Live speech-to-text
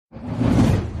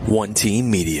One Team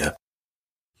Media.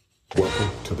 Welcome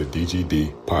to the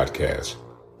DGD Podcast,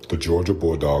 the Georgia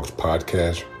Bulldogs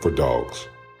podcast for dogs.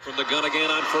 From the gun again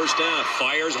on first down.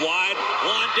 Fires wide.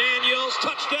 Juan Daniels,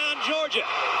 touchdown, Georgia.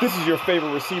 This is your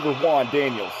favorite receiver, Juan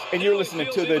Daniels, and you're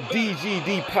listening to the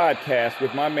DGD Podcast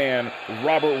with my man,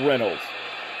 Robert Reynolds.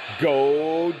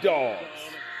 Go Dogs!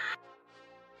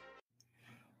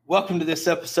 Welcome to this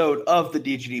episode of the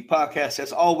DGD Podcast.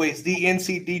 As always, the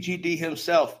NCDGD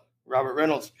himself, Robert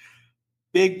Reynolds.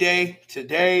 Big day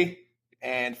today,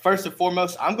 and first and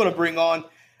foremost, I'm going to bring on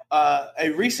a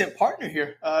recent partner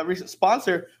here, a recent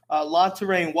sponsor,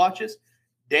 Touraine Watches.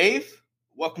 Dave,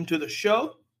 welcome to the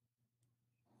show.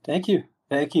 Thank you.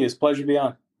 It's a pleasure to be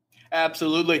on.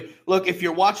 Absolutely. Look, if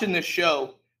you're watching this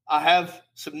show, I have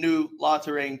some new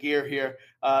Touraine gear here.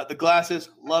 The glasses,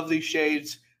 love these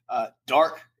shades,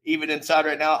 dark, even inside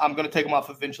right now. I'm going to take them off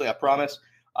eventually, I promise.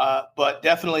 But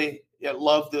definitely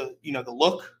love the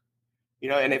look,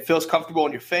 and it feels comfortable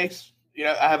on your face.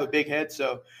 I have a big head,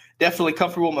 so definitely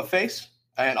comfortable in my face.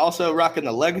 And also rocking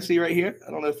the Legacy right here.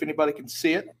 I don't know if anybody can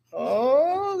see it.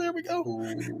 Oh, there we go.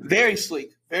 Ooh. Very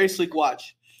sleek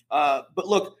watch. But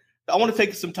look, I want to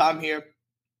take some time here.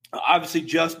 Obviously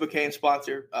just became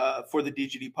sponsor for the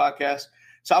DGD Podcast.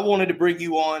 So I wanted to bring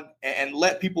you on and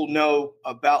let people know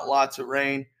about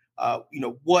Touraine,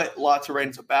 what Touraine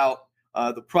is about,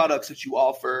 the products that you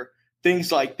offer,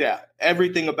 things like that.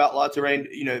 Everything about Touraine,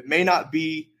 it may not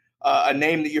be a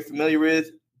name that you're familiar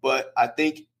with, but I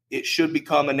think it should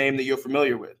become a name that you're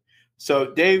familiar with.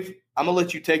 So, Dave, I'm going to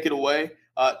let you take it away.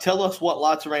 Tell us what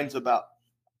Touraine is about.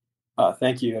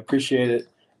 Thank you. I appreciate it.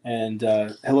 And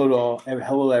hello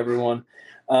to everyone.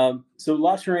 So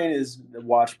Touraine is the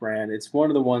watch brand. It's one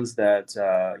of the ones that,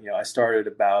 I started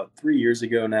about 3 years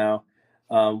ago now,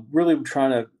 really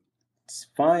trying to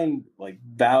find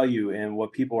value in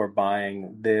what people are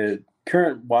buying. The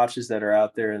current watches that are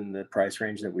out there in the price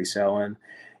range that we sell in,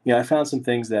 I found some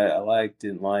things that I liked,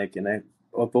 didn't like, and I've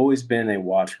always been a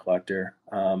watch collector.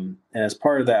 And as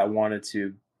part of that, I wanted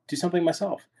to do something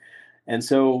myself. And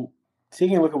so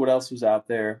taking a look at what else was out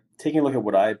there, taking a look at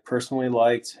what I personally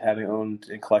liked, having owned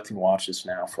and collecting watches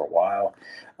now for a while,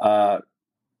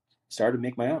 started to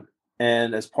make my own.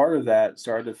 And as part of that,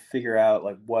 started to figure out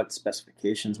what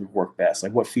specifications would work best,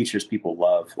 what features people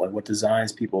love, what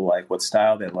designs people like, what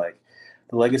style they like.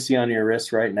 The Legacy on your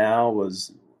wrist right now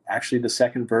was actually the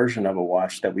second version of a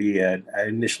watch that I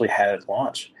initially had at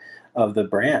launch of the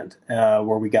brand,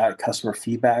 where we got customer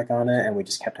feedback on it, and we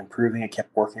just kept improving it,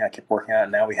 kept working out,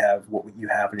 and now we have what you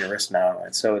have on your wrist now.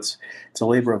 And so it's a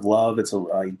labor of love, it's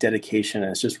a dedication,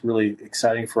 and it's just really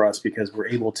exciting for us because we're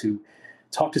able to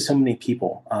talk to so many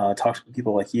people, talk to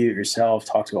people like yourself,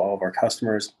 talk to all of our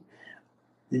customers.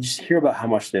 You just hear about how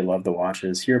much they love the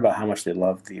watches, hear about how much they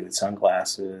love the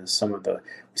sunglasses, we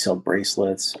sell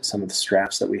bracelets, some of the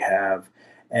straps that we have.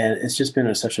 And it's just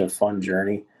been such a fun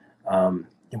journey.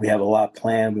 We have a lot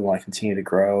planned. We want to continue to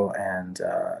grow. And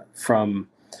from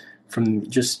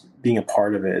just being a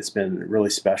part of it, it's been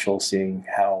really special seeing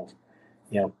how,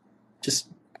 just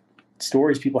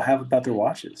stories people have about their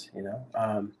watches,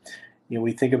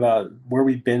 we think about where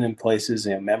we've been in places,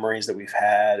 memories that we've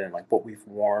had, and what we've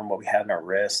worn, what we have in our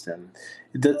wrist. And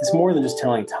it's more than just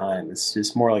telling time. It's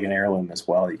just more like an heirloom as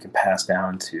well. You can pass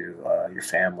down to your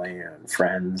family and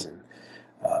friends, and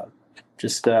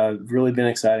just really been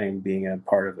exciting being a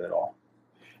part of it all.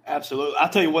 Absolutely. I'll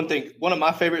tell you one thing. One of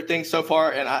my favorite things so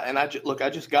far, I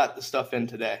just got the stuff in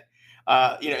today.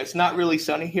 It's not really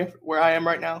sunny here where I am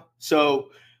right now,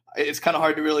 so it's kind of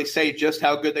hard to really say just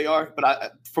how good they are,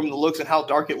 but from the looks and how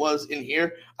dark it was in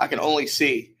here, I can only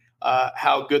see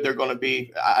how good they're going to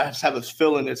be. I just have this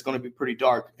feeling it's going to be pretty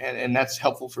dark, and that's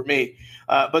helpful for me.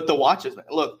 But the watches, man,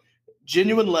 look,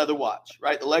 genuine leather watch,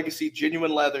 right? The Legacy,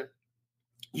 genuine leather.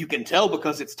 You can tell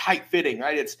because it's tight fitting,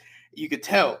 right? You could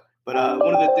tell. But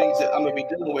one of the things that I'm going to be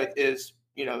dealing with is,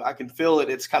 I can feel it.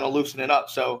 It's kind of loosening up.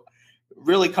 So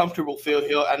really comfortable feel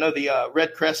here. I know the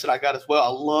red crest that I got as well. I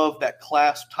love that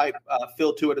clasp type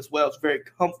feel to it as well. It's very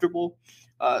comfortable.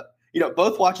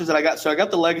 Both watches that I got. So I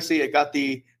got the Legacy, I got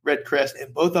the red crest,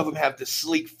 and both of them have this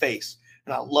sleek face,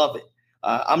 and I love it.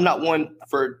 I'm not one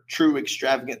for true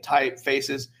extravagant type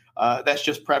faces. That's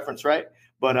just preference, right?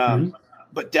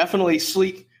 But definitely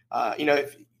sleek.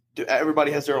 If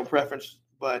everybody has their own preference,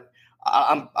 but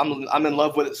I'm in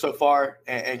love with it so far,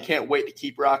 and can't wait to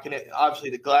keep rocking it. Obviously,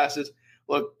 the glasses.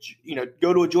 Look,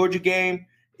 go to a Georgia game,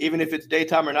 even if it's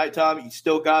daytime or nighttime, you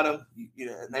still got them.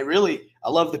 And I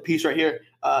love the piece right here,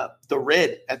 the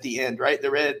red at the end, right? The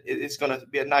red is going to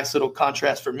be a nice little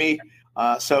contrast for me.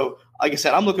 So, like I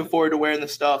said, I'm looking forward to wearing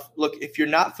this stuff. Look, if you're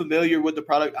not familiar with the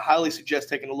product, I highly suggest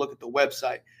taking a look at the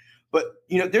website. but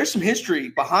there's some history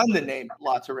behind the name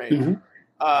La Touraine.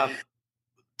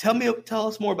 Mm-hmm. Tell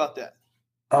us more about that.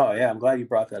 Oh yeah, I'm glad you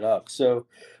brought that up. So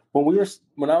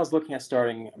when I was looking at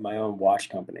starting my own watch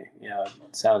company,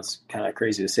 it sounds kind of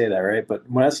crazy to say that, right? But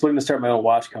when I was looking to start my own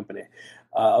watch company,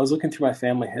 I was looking through my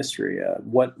family history,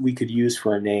 what we could use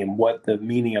for a name, what the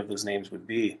meaning of those names would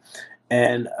be.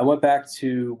 And I went back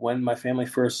to when my family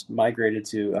first migrated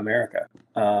to America.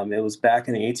 It was back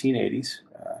in the 1880s.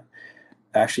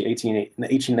 Actually,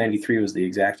 1893 was the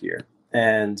exact year.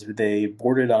 And they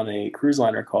boarded on a cruise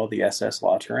liner called the SS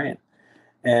La Touraine.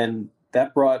 And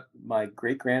that brought my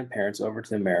great-grandparents over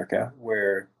to America,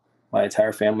 where my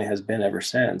entire family has been ever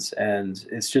since. And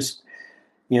it's just,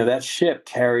 that ship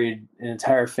carried an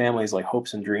entire family's like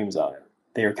hopes and dreams on it.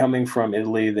 They were coming from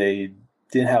Italy. They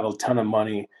didn't have a ton of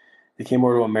money. They came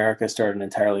over to America, started an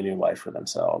entirely new life for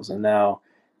themselves. And now,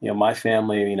 my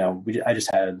family, I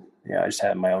just had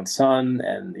my own son,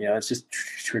 and, it's just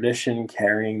tradition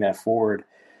carrying that forward.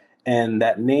 And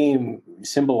that name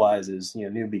symbolizes,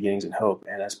 new beginnings and hope.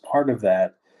 And as part of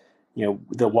that,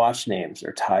 the watch names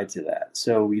are tied to that.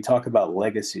 So we talk about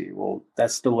legacy. Well,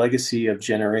 that's the legacy of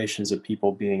generations of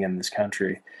people being in this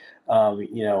country.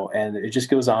 And it just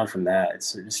goes on from that.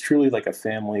 It's truly like a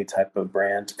family type of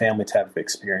brand, family type of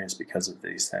experience because of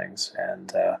these things.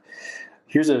 And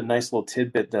here's a nice little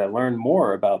tidbit that I learned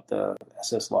more about the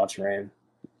SS La Touraine.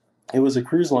 It was a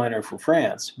cruise liner from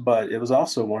France, but it was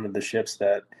also one of the ships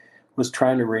that was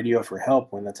trying to radio for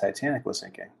help when the Titanic was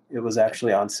sinking. It was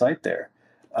actually on site there.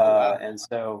 And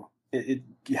so it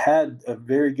had a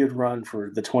very good run for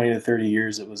the 20 to 30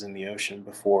 years it was in the ocean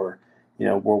before,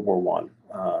 World War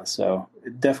I. So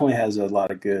it definitely has a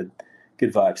lot of good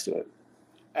vibes to it.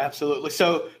 Absolutely.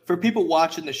 So for people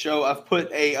watching the show, I've put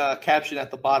a caption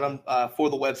at the bottom for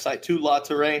the website to La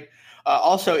Touraine.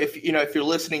 Also, if you're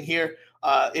listening here,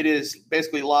 it is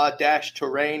basically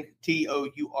La-Touraine, TOURAINE.com.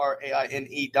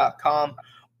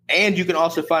 And you can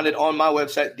also find it on my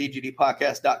website,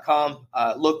 dgdpodcast.com.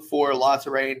 Look for La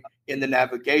Touraine in the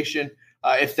navigation.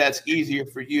 If that's easier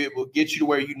for you, it will get you to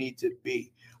where you need to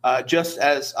be. Just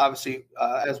as obviously,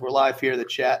 as we're live here in the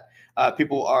chat,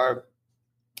 people are,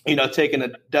 taking a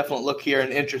definite look here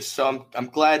and interest. So I'm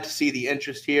glad to see the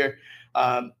interest here.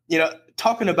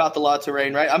 Talking about the La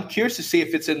Touraine, right? I'm curious to see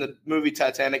if it's in the movie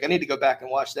Titanic. I need to go back and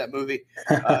watch that movie.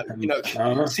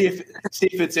 See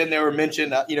if it's in there or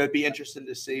mentioned. It'd be interesting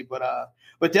to see.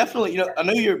 But definitely, I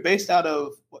know you're based out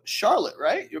of Charlotte,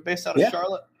 right? You're based out of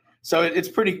Charlotte, so it's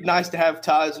pretty nice to have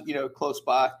ties, close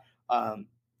by.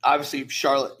 Obviously,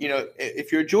 Charlotte.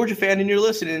 If you're a Georgia fan and you're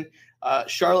listening,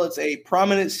 Charlotte's a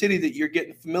prominent city that you're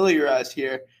getting familiarized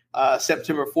here.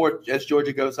 September 4th, as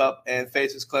Georgia goes up and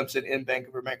faces Clemson in Bank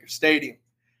of America Stadium.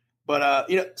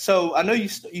 But so I know you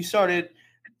started,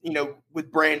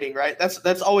 with branding, right?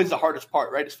 That's always the hardest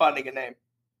part, right? Is finding a name.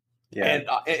 Yeah.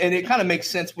 And it kind of makes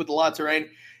sense with the La Touraine.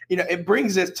 It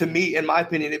brings us, to me, in my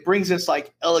opinion, it brings us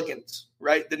like elegance,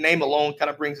 right? The name alone kind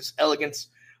of brings us elegance,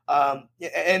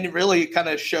 and really kind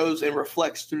of shows and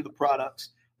reflects through the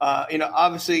products.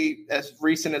 Obviously, as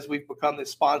recent as we've become the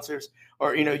sponsors,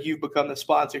 or you've become the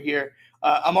sponsor here,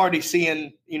 I'm already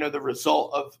seeing the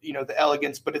result of the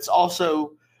elegance. But it's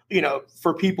also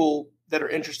for people that are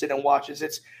interested in watches,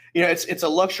 it's a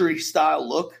luxury style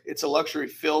look, it's a luxury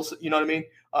feel, you know what I mean?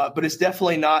 But it's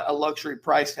definitely not a luxury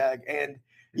price tag. And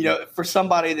for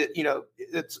somebody that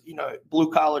that's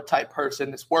blue collar type person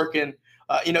that's working.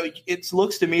 It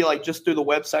looks to me like just through the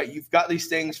website, you've got these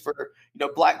things for,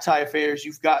 black tie affairs.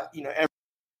 You've got,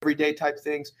 everyday type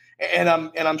things. And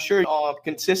I'm sure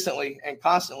consistently and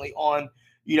constantly on,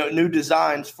 new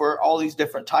designs for all these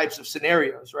different types of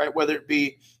scenarios, right? Whether it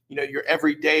be, your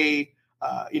everyday,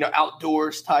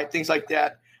 outdoors type, things like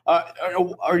that.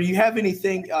 Or do you have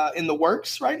anything in the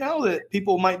works right now that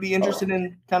people might be interested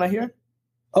in kind of hearing?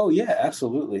 Oh yeah,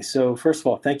 absolutely. So first of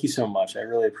all, thank you so much. I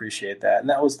really appreciate that. And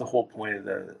that was the whole point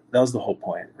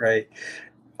right?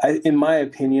 In my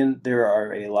opinion, there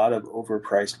are a lot of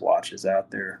overpriced watches out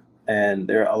there, and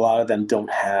a lot of them don't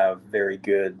have very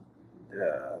good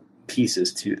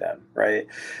pieces to them, right?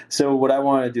 So what I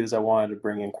wanted to do is I wanted to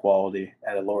bring in quality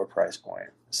at a lower price point.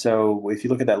 So if you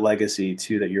look at that Legacy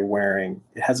too that you're wearing,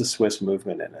 it has a Swiss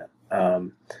movement in it.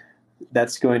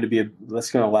 That's going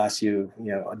to last you,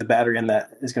 the battery in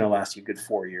that is going to last you a good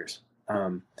 4 years.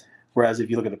 Whereas if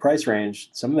you look at the price range,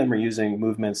 some of them are using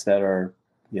movements that are,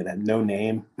 that have no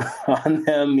name on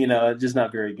them, just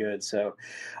not very good. So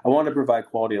I want to provide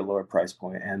quality at a lower price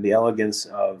point and the elegance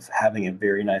of having a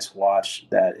very nice watch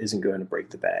that isn't going to break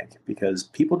the bank, because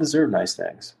people deserve nice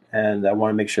things. And I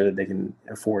want to make sure that they can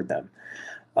afford them.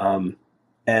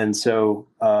 And so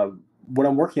what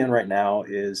I'm working on right now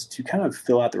is to kind of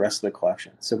fill out the rest of the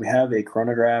collection. So we have a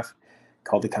chronograph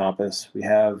called the Compass. We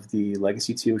have the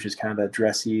Legacy 2, which is kind of that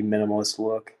dressy, minimalist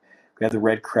look. We have the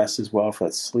Red Crest as well for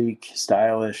that sleek,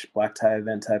 stylish, black tie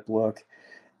event type look.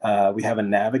 We have a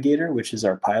Navigator, which is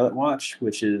our pilot watch,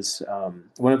 which is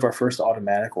one of our first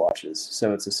automatic watches.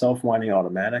 So it's a self-winding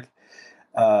automatic.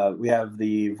 We have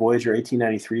the Voyager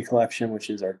 1893 collection, which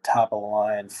is our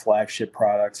top-of-the-line flagship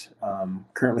product.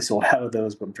 Currently sold out of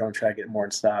those, but I'm trying to get more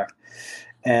in stock.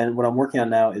 And what I'm working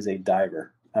on now is a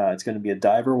diver. It's going to be a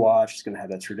diver watch. It's going to have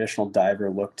that traditional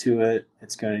diver look to it.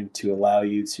 It's going to allow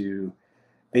you to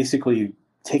basically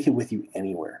take it with you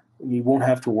anywhere. You won't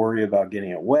have to worry about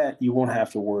getting it wet. You won't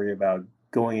have to worry about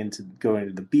going to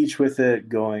the beach with it.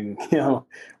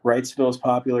 Wrightsville is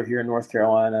popular here in North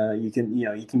Carolina. You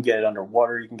can get it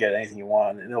underwater. You can get anything you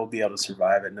want, and it'll be able to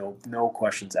survive it. No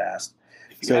questions asked.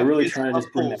 So really trying to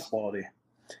just bring that quality.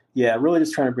 Yeah, really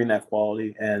just trying to bring that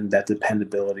quality and that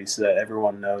dependability so that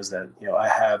everyone knows that, I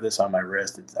have this on my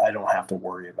wrist. I don't have to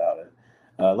worry about it.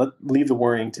 Leave the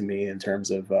worrying to me in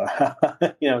terms of,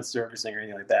 servicing or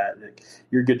anything like that.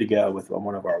 You're good to go with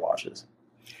one of our watches.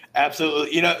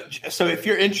 Absolutely. So if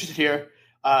you're interested here,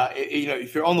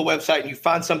 if you're on the website and you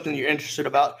find something you're interested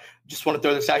about, just want to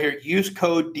throw this out here, use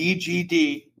code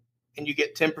DGD and you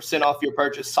get 10% off your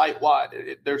purchase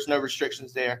site-wide. There's no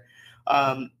restrictions there.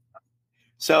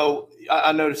 So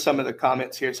I noticed some of the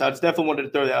comments here, so I just definitely wanted to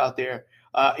throw that out there.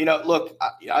 Look,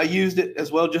 I used it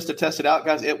as well just to test it out,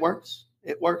 guys. It works.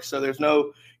 So there's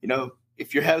no,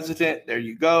 if you're hesitant, there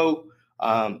you go.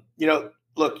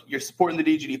 Look, you're supporting the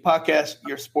DGD podcast.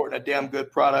 You're supporting a damn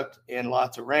good product in La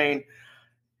Touraine.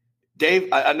 Dave,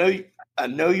 I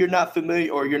know you're not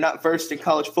familiar or you're not versed in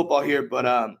college football here,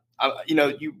 but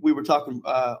we were talking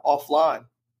offline.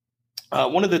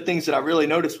 One of the things that I really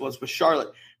noticed was with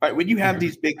Charlotte, right? When you have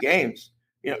these big games,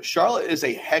 Charlotte is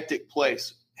a hectic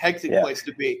place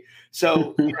to be.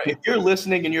 So if you're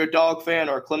listening and you're a Dawg fan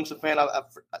or a Clemson fan,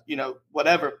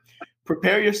 whatever,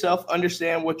 prepare yourself,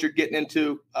 understand what you're getting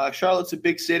into. Charlotte's a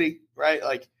big city, right?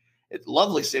 Like, it's a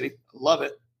lovely city. Love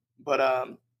it.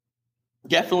 But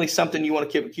definitely something you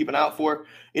want to keep an eye out for.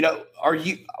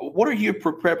 What are your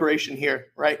preparation here,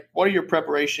 right? What are your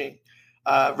preparation,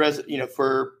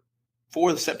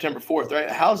 for the September 4th, right?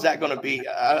 How's that going to be?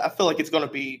 I feel like it's going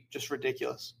to be just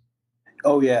ridiculous.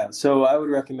 Oh, yeah. So I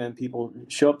would recommend people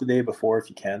show up the day before if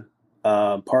you can.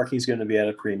 Parking is going to be at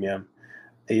a premium.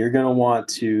 You're going to want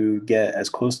to get as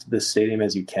close to the stadium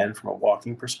as you can from a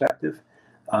walking perspective.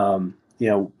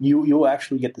 You'll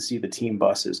actually get to see the team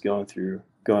buses going through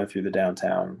the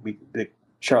downtown.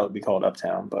 Charlotte, we call it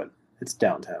uptown, but it's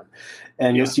downtown.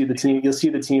 And you'll see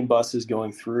the team buses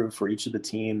going through for each of the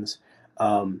teams.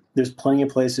 There's plenty of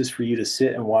places for you to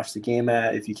sit and watch the game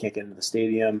at if you can't get into the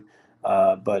stadium.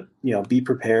 But be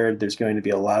prepared. There's going to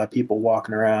be a lot of people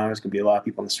walking around. There's going to be a lot of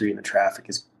people on the street, and the traffic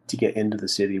to get into the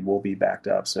city will be backed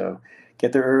up. So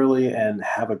get there early and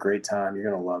have a great time. You're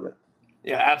going to love it.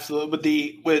 Yeah,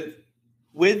 absolutely. But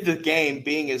with the game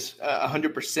being as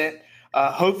 100%,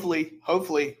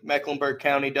 hopefully Mecklenburg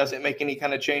County doesn't make any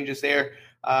kind of changes there.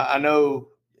 I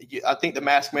think the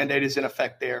mask mandate is in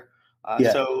effect there.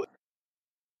 So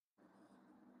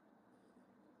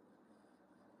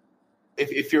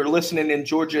if you're listening in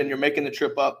Georgia and you're making the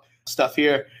trip up, stuff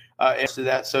here answer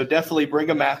that. So definitely bring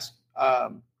a mask.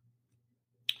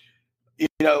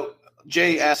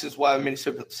 Jay asks why many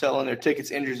selling their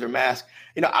tickets, injuries, or masks.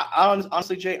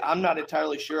 Honestly, Jay, I'm not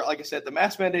entirely sure. Like I said, the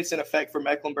mask mandate's in effect for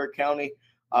Mecklenburg County.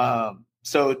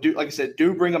 So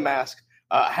do bring a mask.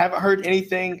 I haven't heard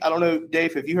anything. I don't know,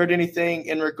 Dave, have you heard anything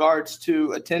in regards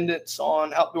to attendance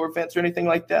on outdoor events or anything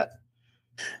like that?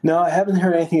 No, I haven't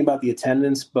heard anything about the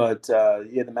attendance, but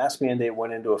the mask mandate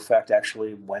went into effect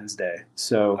actually Wednesday.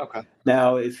 So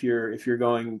Now if you're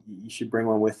going, you should bring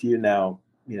one with you. Now,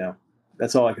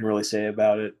 that's all I can really say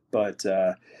about it. But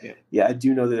I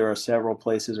do know that there are several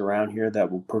places around here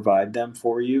that will provide them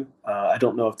for you. I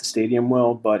don't know if the stadium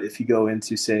will, but if you go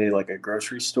into, say, like a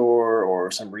grocery store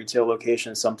or some retail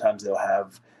location, sometimes they'll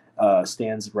have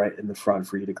stands right in the front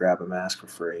for you to grab a mask for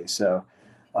free. So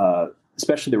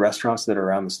especially the restaurants that are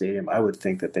around the stadium, I would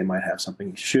think that they might have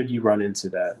something should you run into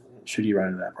that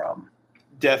problem.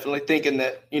 Definitely thinking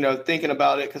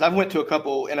about it, because I went to a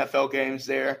couple NFL games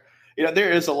there.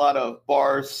 There is a lot of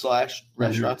bars /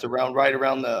 restaurants right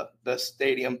around the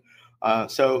stadium.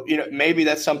 So maybe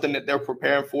that's something that they're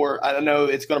preparing for. I don't know.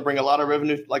 It's going to bring a lot of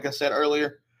revenue, like I said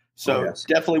earlier. So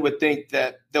Definitely would think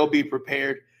that they'll be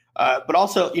prepared. But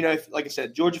also, if, like I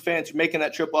said, Georgia fans, you're making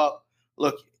that trip up.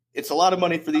 Look, it's a lot of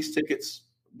money for these tickets.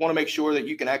 Want to make sure that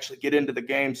you can actually get into the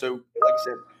game. So, like I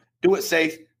said, do it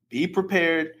safe, be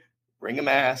prepared, bring a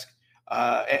mask.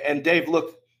 And Dave,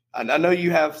 look, I know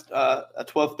you have a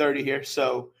 12:30 here,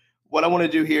 so what I want to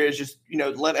do here is just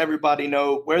let everybody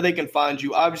know where they can find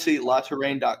you. Obviously,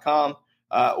 LaTouraine.com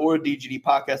or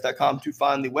DGDpodcast.com to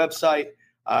find the website.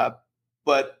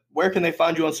 But where can they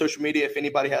find you on social media if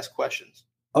anybody has questions?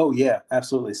 Oh yeah,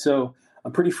 absolutely. So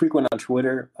I'm pretty frequent on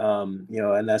Twitter,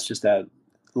 and that's just at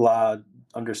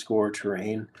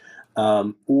 _Touraine.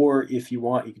 Or if you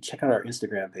want, you can check out our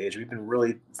Instagram page. We've been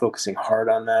really focusing hard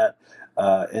on that,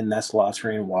 and that's La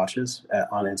Touraine Watches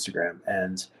on Instagram.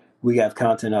 And we have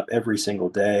content up every single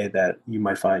day that you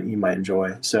might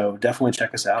enjoy. So definitely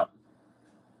check us out.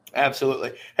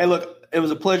 Absolutely. Hey, look, it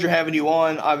was a pleasure having you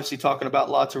on, obviously talking about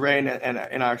La Touraine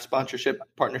and our sponsorship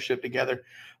partnership together.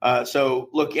 So,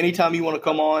 look, anytime you want to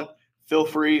come on, feel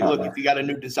free. Look, if you got a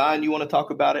new design you want to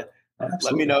talk about it, Absolutely.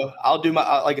 let me know. I'll do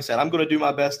like I said, I'm going to do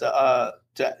my best to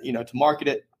market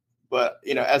it. But,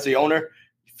 as the owner,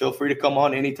 feel free to come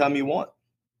on anytime you want.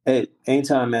 Hey,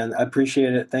 anytime, man. I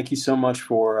appreciate it. Thank you so much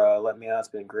for letting me on. It's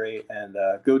been great. And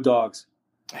go Dogs.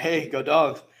 Hey, go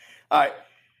Dogs. All right.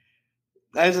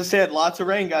 As I said, La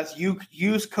Touraine, guys, you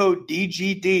use code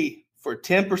DGD for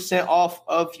 10% off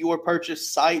of your purchase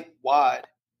site-wide.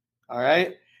 All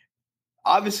right?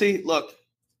 Obviously, look,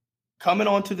 coming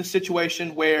on to the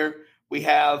situation where we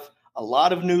have a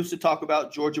lot of news to talk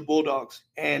about Georgia Bulldogs,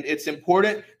 and it's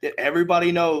important that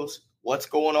everybody knows what's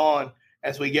going on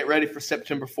as we get ready for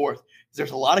September 4th.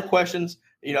 There's a lot of questions.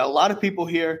 A lot of people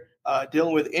here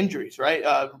dealing with injuries, right?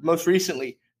 Most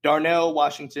recently, Darnell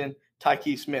Washington,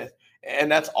 Tyke Smith.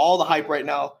 And that's all the hype right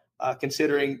now,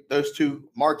 considering those two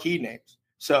marquee names.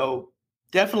 So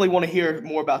definitely want to hear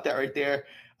more about that right there.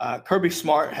 Kirby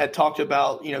Smart had talked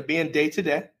about, being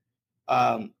day-to-day,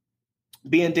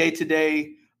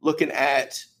 looking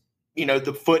at,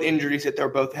 the foot injuries that they're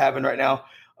both having right now.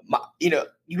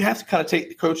 You have to kind of take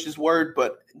the coach's word,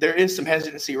 but there is some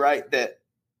hesitancy, right, that,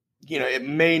 it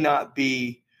may not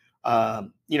be,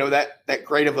 that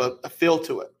great of a feel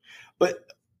to it. But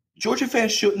Georgia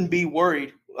fans shouldn't be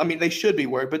worried. I mean, they should be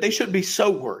worried, but they shouldn't be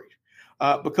so worried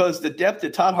because the depth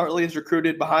that Todd Hartley has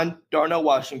recruited behind Darnell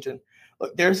Washington,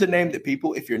 look, there's a name that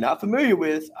people, if you're not familiar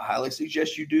with, I highly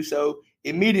suggest you do so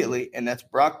immediately, and that's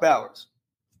Brock Bowers.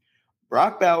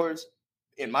 Brock Bowers,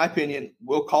 in my opinion,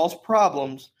 will cause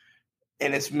problems,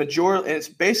 and it's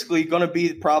basically going to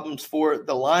be problems for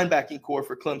the linebacking core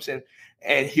for Clemson,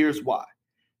 and here's why.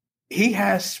 He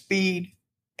has speed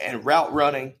and route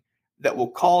running that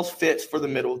will cause fits for the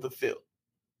middle of the field.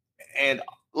 And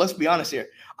let's be honest here.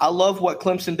 I love what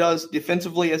Clemson does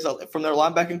defensively from their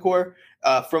linebacking core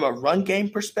from a run game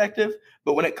perspective.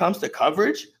 But when it comes to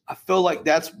coverage, I feel like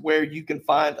that's where you can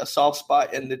find a soft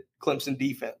spot in the Clemson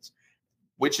defense,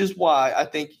 which is why I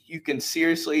think you can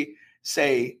seriously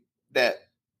say that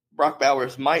Brock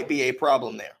Bowers might be a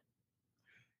problem there.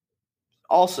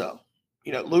 Also,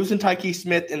 losing Tyke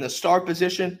Smith in the star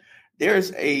position,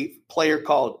 there's a player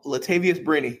called Latavius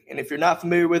Brini, and if you're not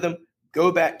familiar with him,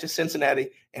 go back to Cincinnati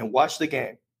and watch the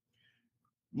game.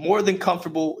 More than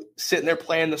comfortable sitting there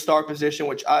playing the star position,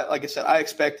 which, like I said, I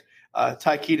expect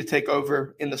Tyke to take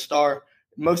over in the star,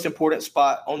 most important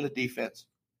spot on the defense.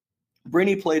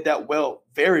 Brini played that well,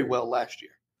 very well last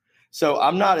year. So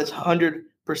I'm not as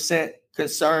 100%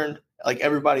 concerned like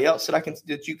everybody else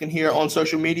that you can hear on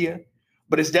social media.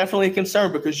 But it's definitely a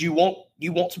concern because you want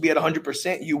to be at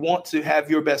 100%. You want to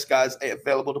have your best guys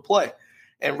available to play.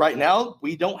 And right now,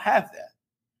 we don't have that.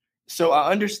 So I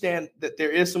understand that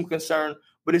there is some concern,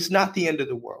 but it's not the end of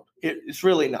the world. It's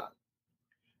really not.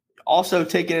 Also,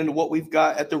 taking into what we've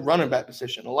got at the running back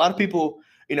position. A lot of people,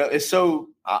 it's so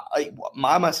 – I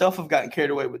myself have gotten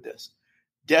carried away with this.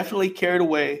 Definitely carried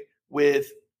away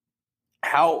with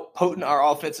how potent our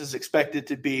offense is expected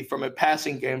to be from a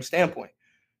passing game standpoint.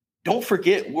 Don't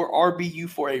forget, we're RBU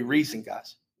for a reason,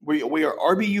 guys. We are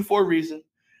RBU for a reason.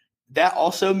 That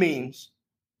also means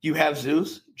you have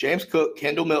Zeus, James Cook,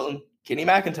 Kendall Milton, Kenny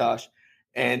McIntosh,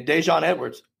 and Dejon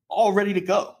Edwards all ready to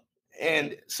go.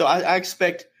 And so I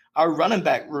expect our running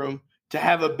back room to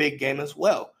have a big game as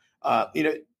well.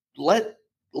 Let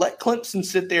Clemson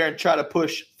sit there and try to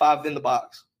push 5 in the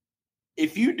box.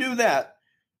 If you do that,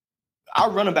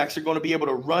 our running backs are going to be able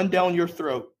to run down your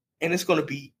throat, and it's going to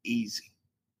be easy.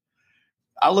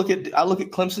 I look at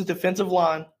Clemson's defensive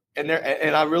line, and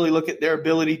I really look at their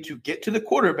ability to get to the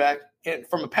quarterback, and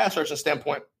from a pass rushing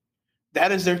standpoint,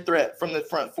 that is their threat from the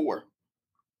front 4.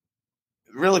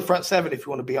 Really, front 7, if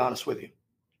you want to be honest with you.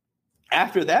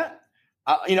 After that,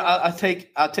 I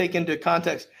take into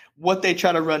context what they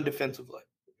try to run defensively.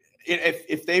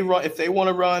 If they want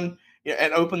to run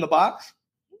and open the box,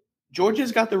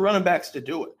 Georgia's got the running backs to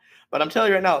do it. But I'm telling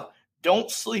you right now,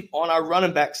 don't sleep on our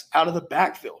running backs out of the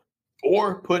backfield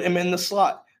or put him in the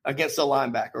slot against a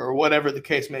linebacker or whatever the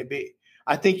case may be.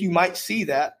 I think you might see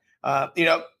that,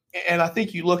 and I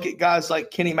think you look at guys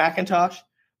like Kenny McIntosh,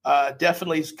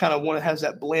 definitely is kind of one that has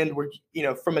that blend where,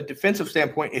 from a defensive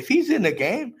standpoint, if he's in the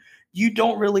game, you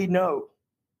don't really know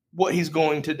what he's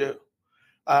going to do.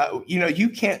 You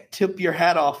can't tip your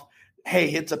hat off, hey,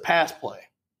 it's a pass play.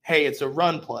 Hey, it's a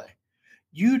run play.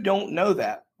 You don't know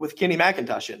that with Kenny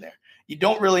McIntosh in there. You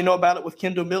don't really know about it with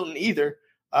Kendall Milton either,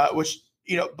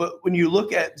 but when you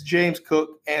look at James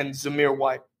Cook and Zamir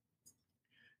White,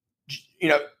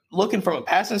 looking from a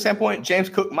passing standpoint, James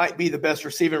Cook might be the best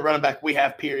receiving running back we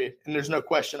have, period. And there's no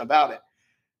question about it.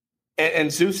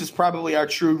 And Zeus is probably our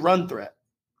true run threat.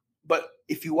 But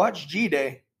if you watch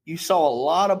G-Day, you saw a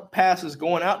lot of passes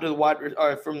going out to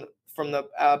the from the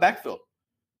backfield.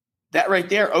 That right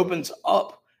there opens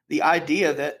up the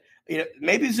idea that,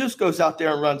 maybe Zeus goes out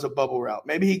there and runs a bubble route.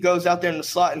 Maybe he goes out there in the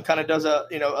slot and kind of does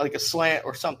like a slant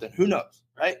or something. Who knows,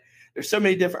 right? There's so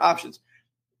many different options.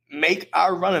 Make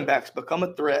our running backs become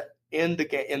a threat in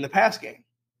the pass game.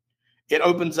 It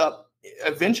opens up –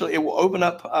 eventually it will open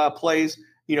up plays,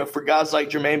 for guys like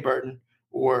Jermaine Burton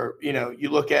or, you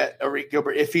look at Arik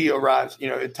Gilbert if he arrives,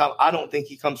 in time. I don't think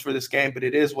he comes for this game, but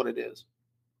it is what it is.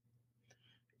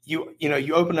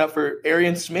 You open up for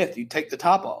Arian Smith. You take the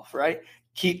top off, right?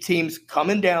 Keep teams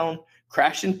coming down,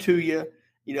 crashing to you,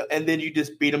 and then you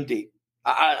just beat them deep.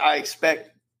 I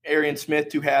expect Arian Smith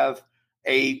to have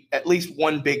at least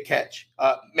one big catch,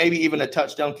 maybe even a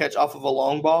touchdown catch off of a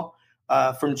long ball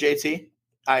from JT.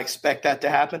 I expect that to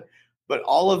happen. But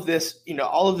all of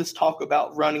this talk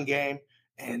about running game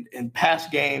and pass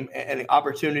game and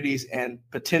opportunities and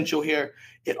potential here,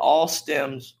 it all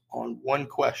stems on one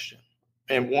question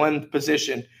and one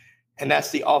position, and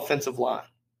that's the offensive line.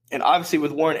 And obviously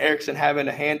with Warren Erickson having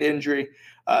a hand injury,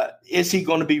 is he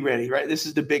going to be ready, right? This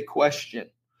is the big question.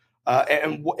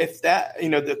 And if that,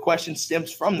 the question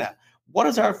stems from that, what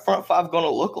is our front five going to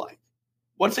look like?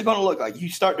 What's it going to look like? You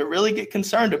start to really get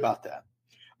concerned about that.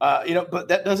 But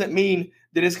that doesn't mean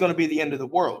that it's going to be the end of the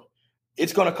world.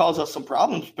 It's going to cause us some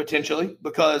problems potentially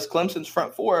because Clemson's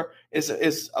front four is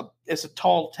a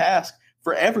tall task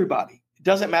for everybody. It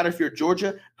doesn't matter if you're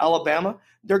Georgia, Alabama,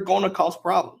 they're going to cause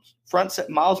problems. Front set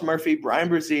Miles Murphy, Brian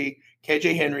Brzee,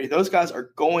 KJ Henry, those guys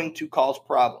are going to cause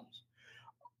problems.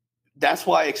 That's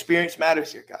why experience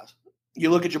matters here, guys. You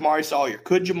look at Jamari Sawyer.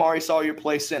 Could Jamari Sawyer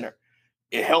play center?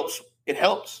 It helps. It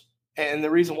helps. And the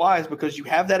reason why is because you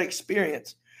have that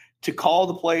experience to call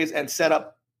the plays and set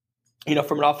up,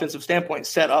 from an offensive standpoint,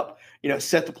 set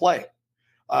the play,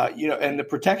 and the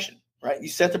protection, right? You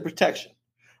set the protection.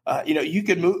 You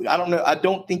could move. I don't know. I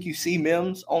don't think you see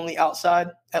Mims on the outside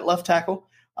at left tackle,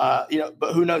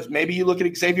 but who knows? Maybe you look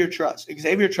at Xavier Truss.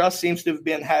 Xavier Truss seems to have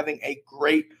been having a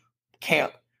great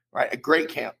camp, right? A great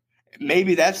camp.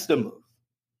 Maybe that's the move.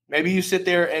 Maybe you sit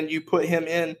there and you put him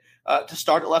in to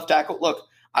start at left tackle. Look,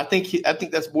 I think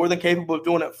that's more than capable of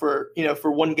doing it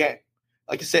for one game.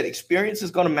 Like I said, experience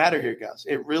is going to matter here, guys.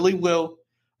 It really will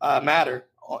matter,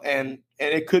 and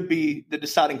it could be the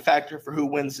deciding factor for who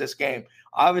wins this game.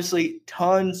 Obviously,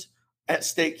 tons at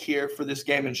stake here for this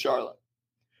game in Charlotte.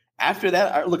 After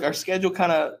that, our schedule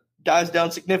kind of dies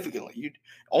down significantly.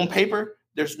 On paper,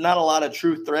 there's not a lot of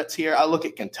true threats here. I look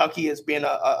at Kentucky as being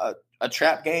a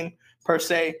trap game per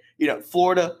se.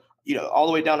 Florida, all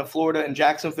the way down to Florida and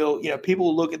Jacksonville.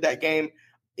 People look at that game,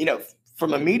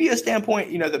 from a media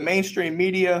standpoint, the mainstream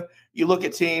media, you look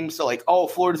at teams, so like, oh,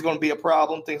 Florida's going to be a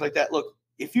problem, things like that. Look,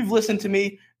 if you've listened to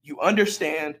me, you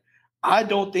understand. I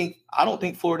don't think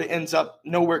Florida ends up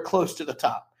nowhere close to the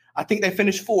top. I think they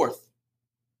finished fourth.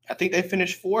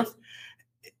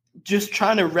 Just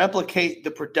trying to replicate the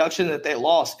production that they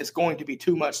lost is going to be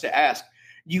too much to ask.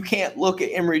 You can't look at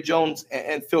Emory Jones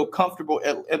and feel comfortable,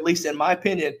 at least in my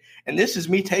opinion. And this is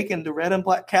me taking the red and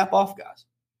black cap off, guys.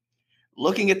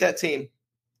 Looking at that team,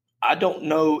 I don't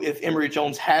know if Emory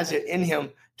Jones has it in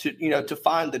him to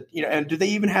find and do they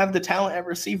even have the talent at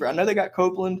receiver? I know they got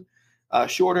Copeland,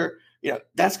 Shorter.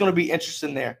 That's going to be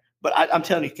interesting there. But I'm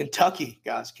telling you, Kentucky,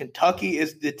 guys, Kentucky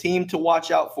is the team to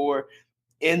watch out for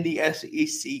in the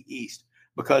SEC East,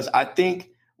 because I think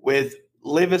with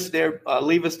Levis,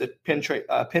 the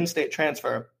Penn State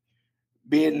transfer,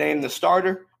 being named the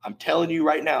starter, I'm telling you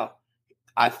right now,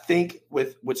 I think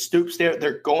with Stoops there,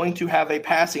 they're going to have a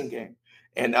passing game.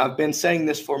 And I've been saying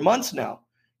this for months now.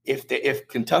 If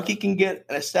Kentucky can get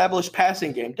an established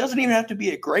passing game, doesn't even have to be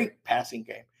a great passing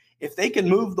game. If they can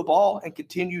move the ball and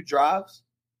continue drives,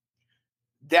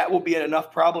 that will be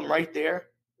enough problem right there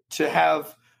to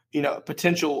have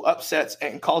potential upsets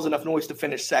and cause enough noise to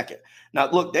finish second.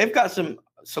 Now, look, they've got some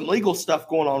some legal stuff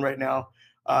going on right now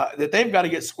that they've got to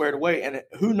get squared away, and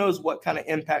who knows what kind of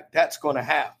impact that's going to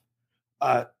have.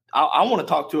 I want to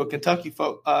talk to a Kentucky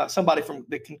somebody from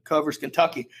that covers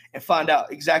Kentucky, and find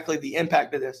out exactly the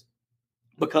impact of this,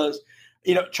 because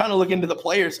trying to look into the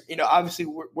players, obviously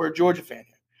we're a Georgia fan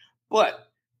here, but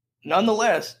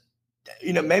nonetheless,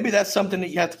 maybe that's something that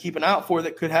you have to keep an eye out for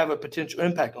that could have a potential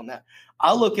impact on that.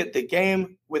 I look at the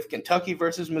game with Kentucky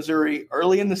versus Missouri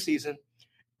early in the season.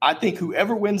 I think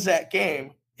whoever wins that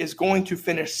game is going to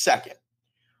finish second.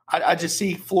 I just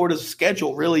see Florida's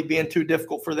schedule really being too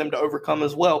difficult for them to overcome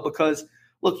as well, because,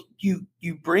 look, you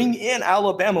bring in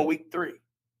Alabama week 3,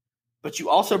 but you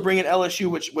also bring in LSU,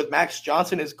 which with Max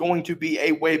Johnson is going to be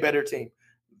a way better team.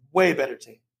 Way better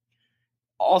team.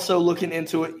 Also looking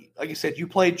into it, like I said, you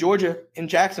played Georgia in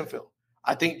Jacksonville.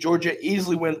 I think Georgia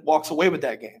easily walks away with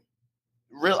that game.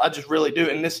 I just really do.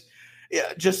 And this,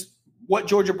 just what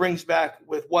Georgia brings back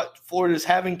with what Florida is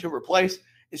having to replace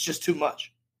is just too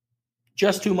much.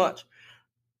 Just too much.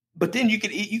 But then you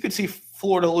could see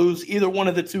Florida lose either one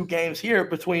of the two games here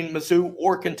between Mizzou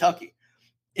or Kentucky.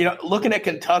 Looking at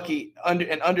Kentucky and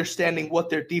understanding what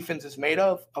their defense is made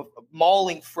of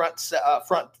mauling front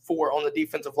four on the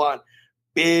defensive line,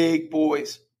 big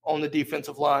boys on the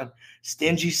defensive line,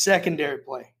 stingy secondary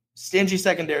play,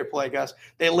 guys.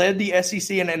 They led the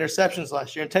SEC in interceptions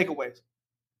last year and takeaways.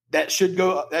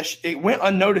 It went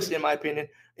unnoticed, in my opinion.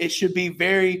 It should be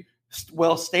very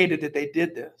well stated that they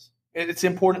did this. It's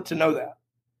important to know that.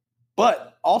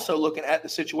 But also looking at the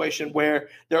situation where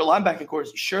their linebacking corps,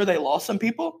 sure, they lost some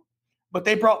people, but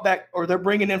they brought back, or they're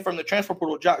bringing in from the transfer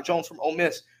portal, Jock Jones from Ole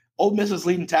Miss. Ole Miss's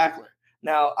leading tackler.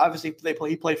 Now, obviously,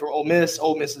 he played for Ole Miss.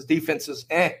 Ole Miss's defense is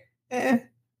kind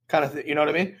of thing, you know what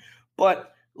I mean?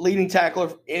 But leading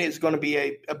tackler is going to be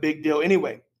a big deal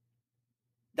anyway.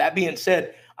 That being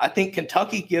said, I think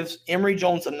Kentucky gives Emory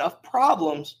Jones enough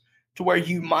problems to where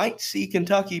you might see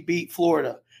Kentucky beat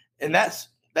Florida. And that's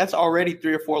already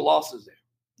 3 or 4 losses there.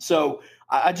 So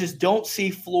I just don't see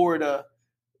Florida,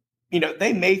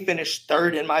 they may finish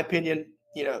third, in my opinion,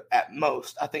 at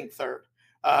most. I think third.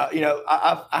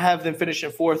 I have them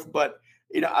finishing fourth, but,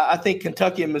 I think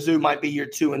Kentucky and Mizzou might be your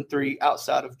 2 and 3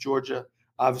 outside of Georgia,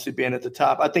 obviously being at the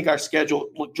top. I think our schedule,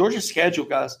 Georgia's schedule,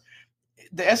 guys,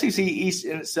 the SEC East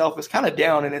in itself is kind of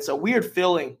down, and it's a weird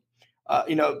feeling,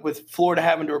 with Florida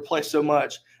having to replace so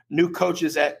much. New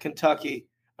coaches at Kentucky,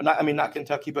 not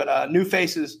Kentucky, but new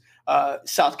faces,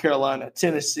 South Carolina,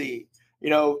 Tennessee.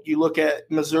 You look at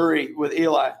Missouri with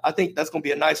Eli. I think that's going to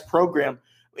be a nice program.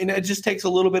 It just takes a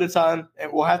little bit of time,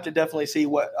 and we'll have to definitely see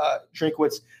what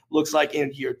Drinkwitz looks like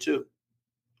in year 2.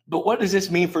 But what does this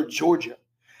mean for Georgia?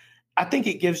 I think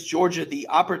it gives Georgia the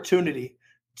opportunity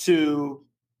to,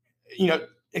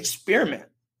 experiment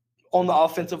on the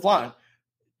offensive line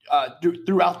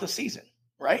throughout the season,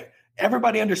 right?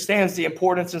 Everybody understands the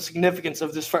importance and significance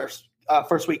of this first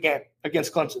week game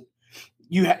against Clemson.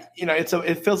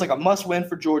 It feels like a must win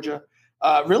for Georgia.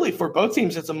 Really, for both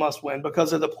teams, it's a must win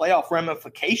because of the playoff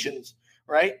ramifications,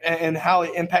 right? And how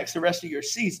it impacts the rest of your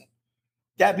season.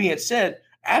 That being said,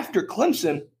 after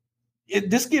Clemson,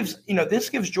 this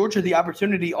gives Georgia the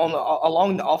opportunity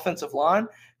along the offensive line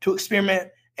to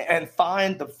experiment and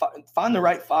find the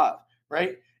right 5,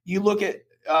 right? You look at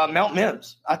Mount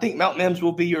Mims. I think Mount Mims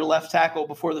will be your left tackle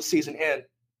before the season ends.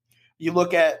 You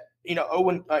look at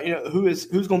Owen, who's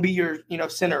going to be your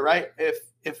center, right?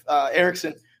 If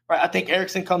Erickson, right? I think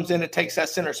Erickson comes in and takes that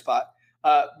center spot.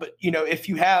 But if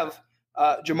you have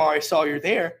Jamari Sawyer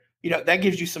there, that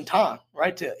gives you some time,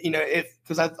 right? To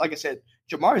because like I said,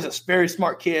 Jamari's a very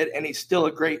smart kid and he's still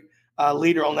a great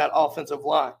leader on that offensive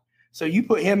line. So you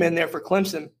put him in there for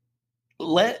Clemson,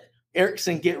 let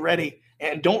Erickson get ready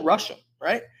and don't rush him,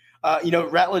 right?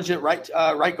 Ratledge at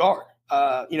right guard.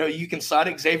 You can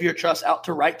slide Xavier Truss out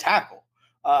to right tackle.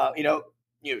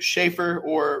 Schaefer,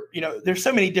 or there's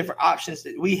so many different options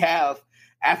that we have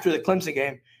after the Clemson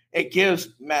game. It gives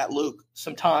Matt Luke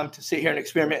some time to sit here and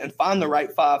experiment and find the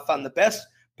right 5, find the best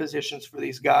positions for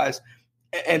these guys,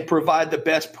 and provide the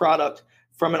best product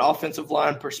from an offensive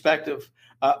line perspective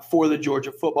for the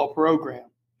Georgia football program.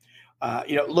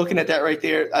 Looking at that right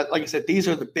there, like I said, these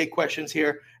are the big questions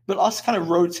here, but also kind of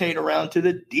rotate around to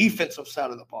the defensive side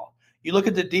of the ball. You look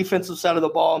at the defensive side of the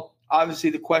ball,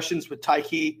 obviously the questions with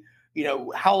Tyke,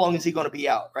 how long is he going to be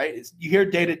out, right? You hear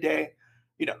day to day,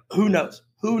 who knows?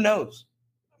 Who knows?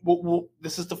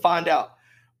 This is to find out.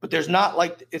 But it's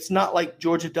not like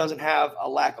Georgia doesn't have a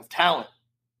lack of talent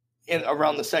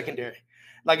around the secondary.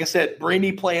 Like I said,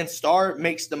 Brainy playing star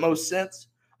makes the most sense.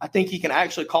 I think he can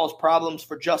actually cause problems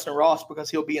for Justin Ross because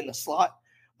he'll be in the slot.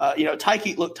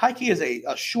 Tyke is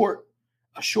a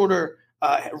shorter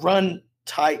run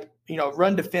type,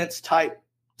 run defense type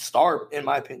star, in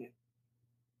my opinion.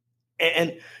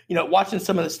 And watching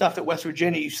some of the stuff at West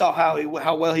Virginia, you saw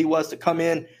how well he was to come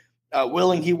in,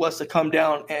 willing he was to come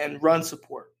down and run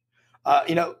support.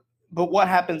 But what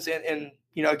happens in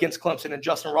against Clemson and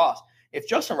Justin Ross? If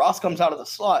Justin Ross comes out of the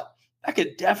slot, that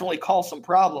could definitely cause some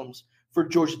problems for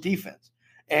Georgia defense.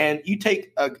 And you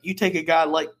take a guy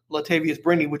like Latavius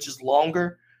Brittany, which is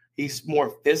longer, he's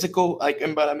more physical, like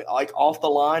off the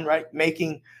line, right?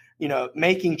 Making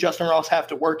Justin Ross have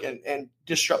to work and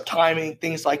disrupt timing,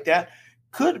 things like that,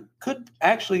 could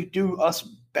actually do us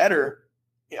better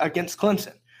against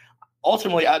Clemson.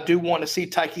 Ultimately, I do want to see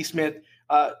Tyke Smith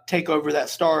take over that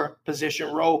star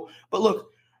position role. But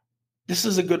look, this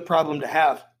is a good problem to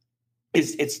have.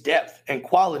 It's depth and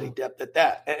quality depth at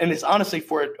that, and it's honestly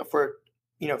for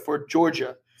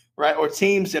Georgia, right, or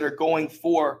teams that are going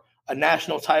for a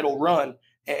national title run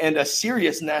and a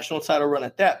serious national title run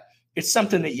at that. It's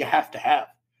something that you have to have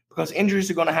because injuries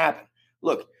are going to happen.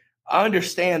 Look, I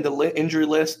understand the injury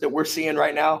list that we're seeing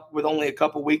right now with only a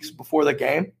couple weeks before the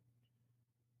game.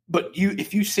 But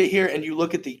if you sit here and you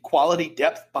look at the quality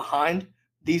depth behind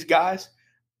these guys,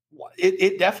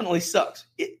 it definitely sucks.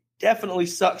 It definitely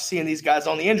sucks seeing these guys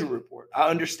on the injury report. I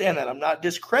understand that. I'm not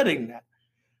discrediting that.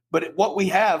 But what we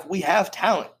have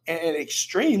talent and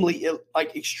extremely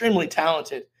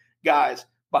talented guys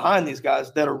behind these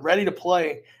guys that are ready to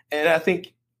play. And I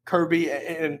think Kirby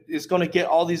is going to get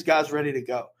all these guys ready to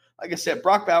go. Like I said,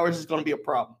 Brock Bowers is going to be a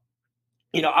problem.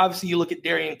 Obviously you look at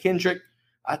Darian Kendrick.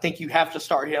 I think you have to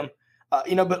start him.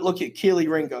 But look at Keely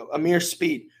Ringo, Amir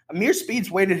Speed. Amir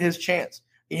Speed's waited his chance.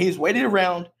 He's waited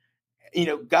around,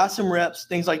 got some reps,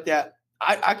 things like that.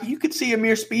 You could see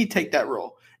Amir Speed take that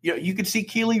role. You could see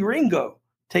Keely Ringo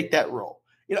take that role.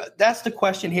 That's the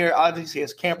question here. Obviously,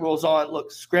 as camp rolls on,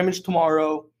 look, scrimmage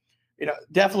tomorrow.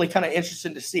 Definitely kind of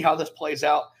interested to see how this plays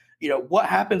out. What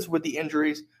happens with the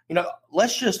injuries.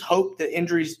 Let's just hope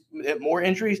that more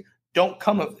injuries don't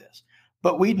come of this.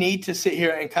 But we need to sit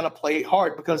here and kind of play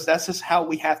hard because that's just how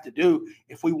we have to do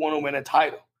if we want to win a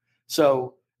title.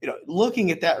 So,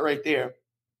 looking at that right there,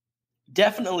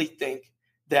 definitely think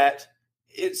that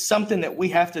it's something that we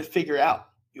have to figure out.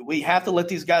 We have to let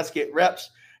these guys get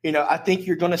reps. I think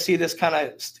you're going to see this kind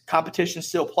of competition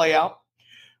still play out.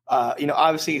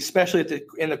 Obviously, especially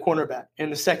in the cornerback, in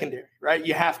the secondary, right?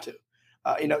 You have to.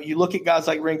 You look at guys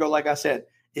like Ringo, like I said,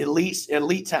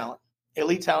 elite talent.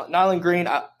 Nyland Green,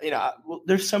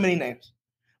 there's so many names.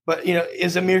 But,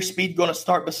 is Amir Speed going to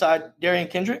start beside Darian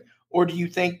Kendrick? Or do you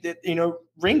think that,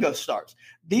 Ringo starts?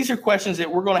 These are questions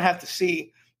that we're going to have to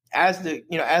see as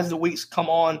the weeks come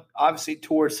on, obviously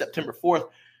towards September 4th.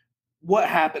 What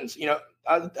happens?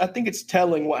 I think it's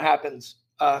telling what happens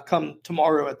come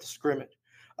tomorrow at the scrimmage.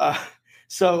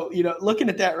 So, looking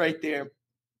at that right there,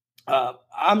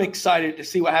 I'm excited to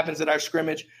see what happens at our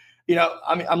scrimmage.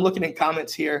 I'm looking at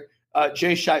comments here.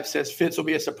 Jay Shipe says Fitz will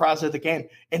be a surprise of the game,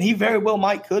 and he very well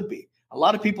could be. A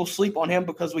lot of people sleep on him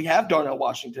because we have Darnell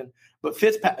Washington, but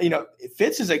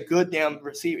Fitz is a good damn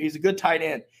receiver. He's a good tight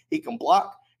end. He can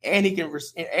block and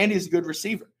and he's a good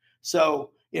receiver.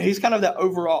 So he's kind of that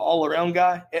overall all around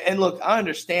guy. And look, I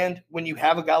understand when you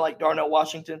have a guy like Darnell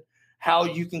Washington, how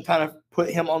you can kind of put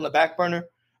him on the back burner.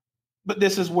 But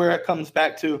this is where it comes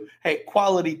back to, hey,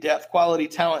 quality depth, quality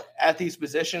talent at these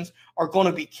positions are going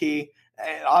to be key.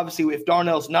 And obviously, if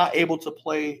Darnell's not able to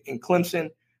play in Clemson,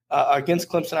 against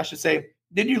Clemson, I should say,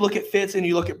 then you look at Fitz and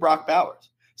you look at Brock Bowers.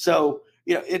 So,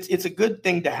 it's a good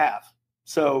thing to have.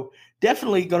 So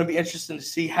definitely going to be interesting to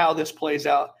see how this plays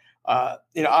out.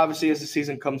 Obviously, as the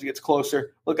season gets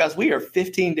closer. Look, guys, we are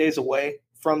 15 days away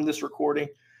from this recording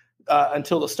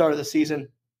until the start of the season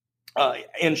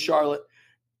in Charlotte.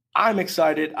 I'm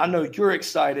excited. I know you're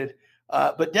excited.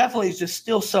 But definitely it's just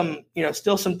still some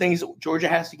things that Georgia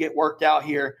has to get worked out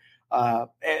here. And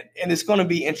it's going to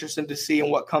be interesting to see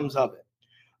and what comes of it.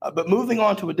 But moving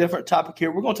on to a different topic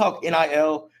here, we're going to talk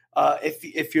NIL.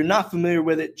 If you're not familiar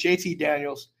with it, JT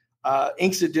Daniels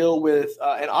inks a deal with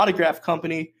an autograph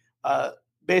company,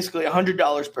 basically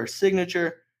 $100 per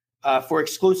signature for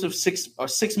exclusive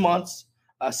 6 months,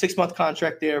 6-month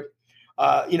contract there.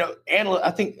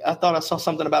 I thought I saw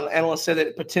something about an analyst said that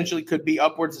it potentially could be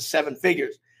upwards of 7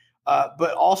 figures,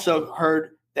 but also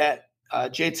heard that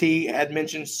JT had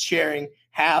mentioned sharing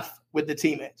half with the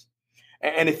teammates.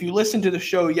 And if you listened to the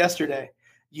show yesterday,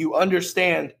 you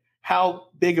understand how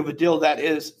big of a deal that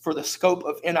is for the scope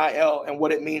of NIL and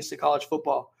what it means to college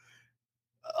football.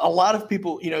 A lot of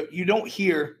people, you don't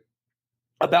hear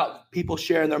about people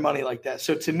sharing their money like that.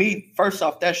 So to me, first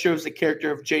off, that shows the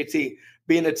character of JT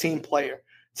being a team player.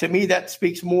 To me, that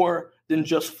speaks more than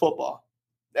just football.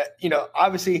 That,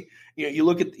 obviously You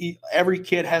look at every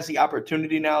kid has the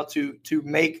opportunity now to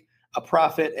make a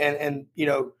profit and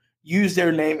use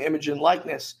their name, image, and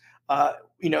likeness,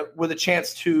 with a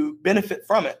chance to benefit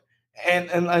from it. And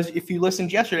as if you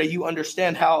listened yesterday, you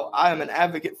understand how I am an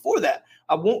advocate for that.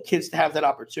 I want kids to have that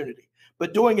opportunity,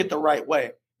 but doing it the right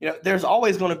way. There's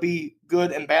always going to be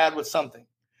good and bad with something.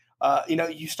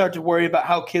 You start to worry about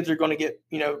how kids are going to get,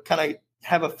 kind of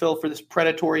have a feel for this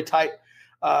predatory type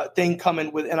thing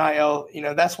coming with NIL.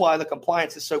 That's why the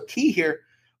compliance is so key here.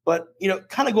 But,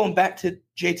 kind of going back to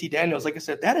JT Daniels, like I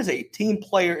said, that is a team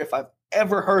player if I've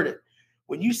ever heard it.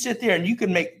 When you sit there and you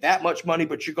can make that much money,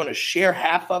 but you're going to share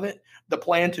half of it, the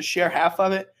plan to share half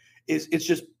of it it's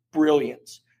just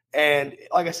brilliance. And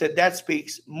like I said, that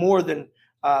speaks more than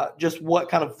just what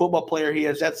kind of football player he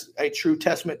is. That's a true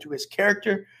testament to his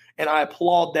character, and I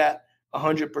applaud that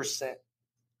 100%.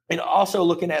 And also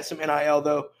looking at some NIL,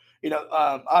 though,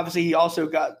 obviously he also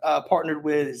got partnered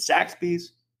with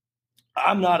Zaxby's.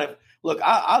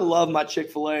 I love my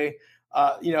Chick-fil-A.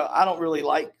 I don't really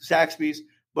like Zaxby's,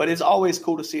 but it's always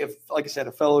cool to see, like I said,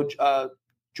 a fellow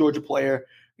Georgia player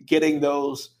getting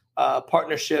those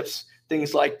partnerships,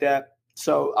 things like that.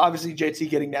 So obviously JT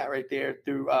getting that right there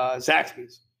through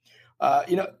Zaxby's.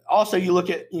 Also you look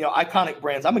at, iconic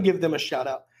brands. I'm going to give them a shout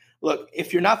out. Look,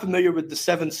 if you're not familiar with the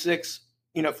 7-6,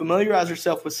 familiarize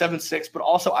yourself with 7-6, but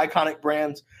also iconic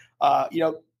brands.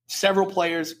 Several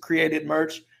players created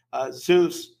merch,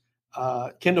 Zeus,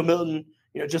 Kendall Milton,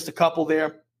 just a couple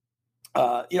there.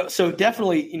 So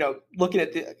definitely, looking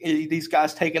at these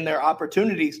guys taking their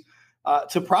opportunities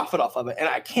to profit off of it. And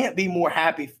I can't be more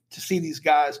happy to see these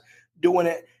guys doing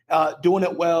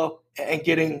it well and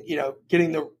getting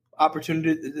the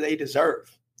opportunity that they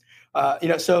deserve.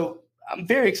 So I'm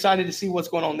very excited to see what's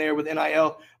going on there with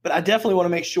NIL, but I definitely want to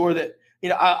make sure that,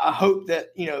 I hope that,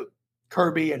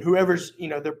 Kirby and whoever's,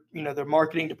 their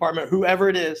marketing department, whoever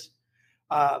it is,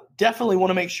 definitely want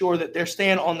to make sure that they're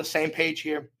staying on the same page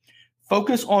here.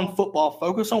 Focus on football,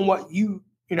 focus on what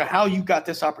how you got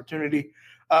this opportunity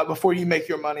before you make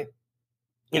your money.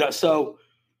 So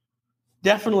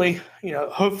definitely,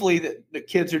 hopefully that the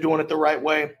kids are doing it the right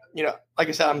way. Like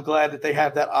I said, I'm glad that they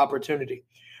have that opportunity.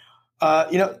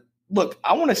 Look,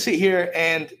 I want to sit here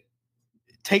and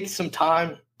take some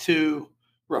time to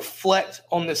reflect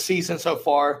on this season so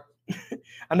far.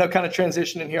 I know kind of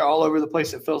transitioning here all over the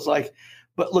place, it feels like.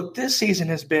 But look, this season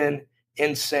has been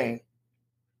insane.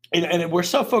 And we're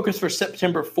so focused for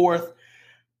September 4th,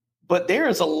 but there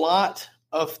is a lot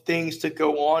of things to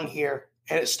go on here,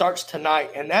 and it starts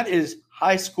tonight, and that is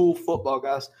high school football,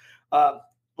 guys.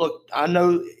 Look, I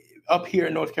know up here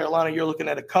in North Carolina, you're looking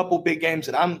at a couple big games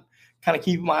that I'm kind of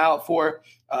keeping my eye out for.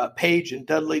 Paige and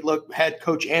Dudley had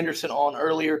Coach Anderson on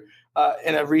earlier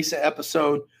in a recent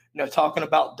episode, talking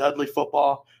about Dudley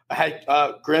football. I had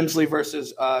Grimsley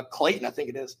versus Clayton, I think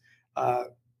it is,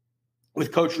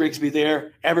 with Coach Rigsby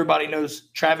there. Everybody knows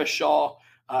Travis Shaw,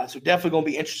 so definitely going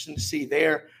to be interesting to see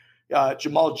there.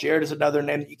 Jamal Jarrett is another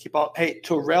name that you keep on. Hey,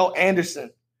 Terrell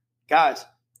Anderson, guys,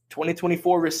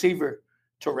 2024 receiver,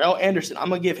 Terrell Anderson. I'm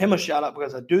going to give him a shout-out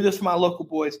because I do this for my local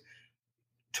boys.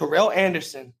 Terrell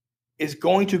Anderson is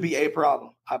going to be a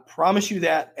problem. I promise you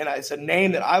that, and it's a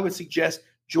name that I would suggest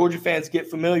Georgia fans get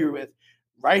familiar with.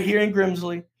 Right here in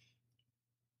Grimsley,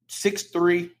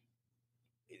 6'3",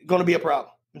 going to be a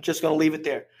problem. I'm just going to leave it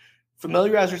there.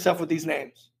 Familiarize yourself with these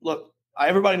names. Look,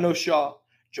 everybody knows Shaw,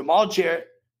 Jamal Jarrett,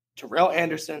 Terrell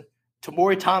Anderson,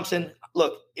 Tamori Thompson.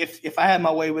 Look, if I had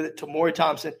my way with it, Tamori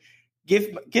Thompson,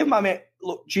 give my man,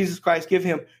 look, Jesus Christ, give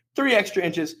him 3 extra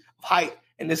inches of height,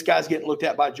 and this guy's getting looked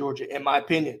at by Georgia, in my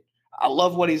opinion. I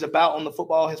love what he's about on the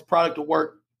football, his product of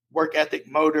work ethic,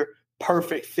 motor,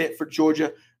 perfect fit for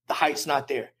Georgia. The height's not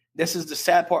there. This is the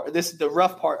sad part. This is the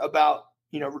rough part about,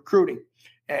 recruiting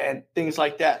and things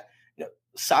like that.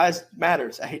 Size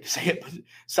matters. I hate to say it, but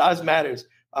size matters.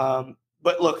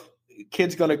 But look,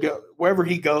 kid's going to go wherever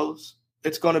he goes.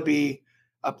 It's going to be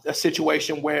a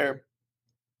situation where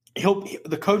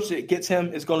the coach that gets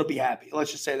him is going to be happy.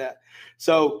 Let's just say that.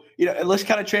 So, let's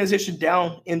kind of transition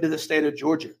down into the state of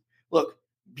Georgia. Look,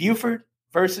 Beaufort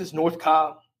versus North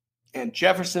Cobb and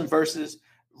Jefferson versus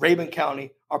Rabun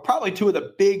County are probably 2 of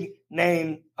the big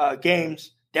name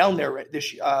games down there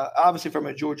this year, obviously from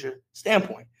a Georgia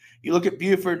standpoint. You look at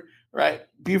Beaufort, right?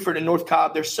 Beaufort and North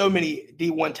Cobb, there's so many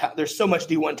D1 there's so much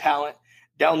D1 talent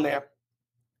down there.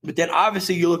 But then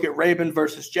obviously you look at Rabun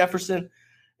versus Jefferson.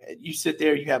 You sit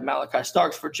there, you have Malachi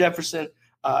Starks for Jefferson,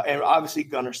 and obviously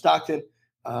Gunnar Stockton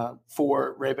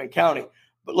for Rabun County.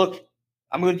 But look,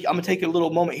 I'm gonna take a little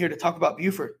moment here to talk about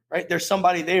Beaufort, right? There's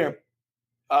somebody there.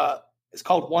 It's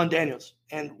called Juan Daniels.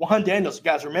 And Juan Daniels,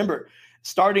 guys, remember,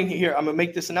 Starting here, I'm going to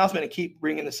make this announcement and keep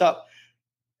bringing this up.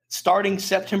 Starting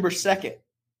September 2nd,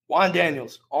 Juan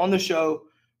Daniels on the show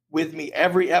with me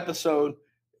every episode,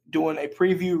 doing a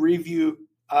preview, review,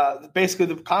 basically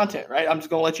the content, right? I'm just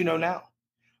going to let you know now.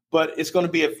 But it's going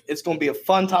to be a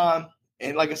fun time.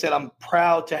 And like I said, I'm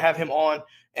proud to have him on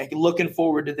and looking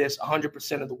forward to this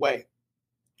 100% of the way.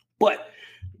 But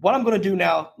what I'm going to do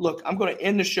now, look, I'm going to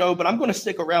end the show, but I'm going to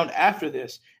stick around after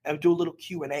this and do a little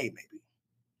Q&A maybe.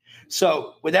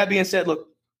 So with that being said, look,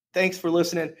 thanks for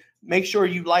listening. Make sure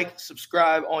you like,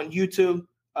 subscribe on YouTube,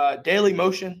 Daily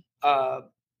Motion.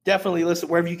 Definitely listen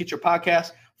wherever you get your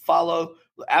podcast. Follow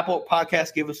Apple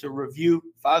Podcasts. Give us a review,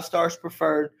 5 stars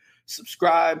preferred.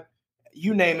 Subscribe,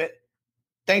 you name it.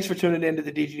 Thanks for tuning in to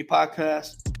the DGD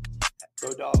podcast.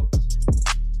 Go Dawg.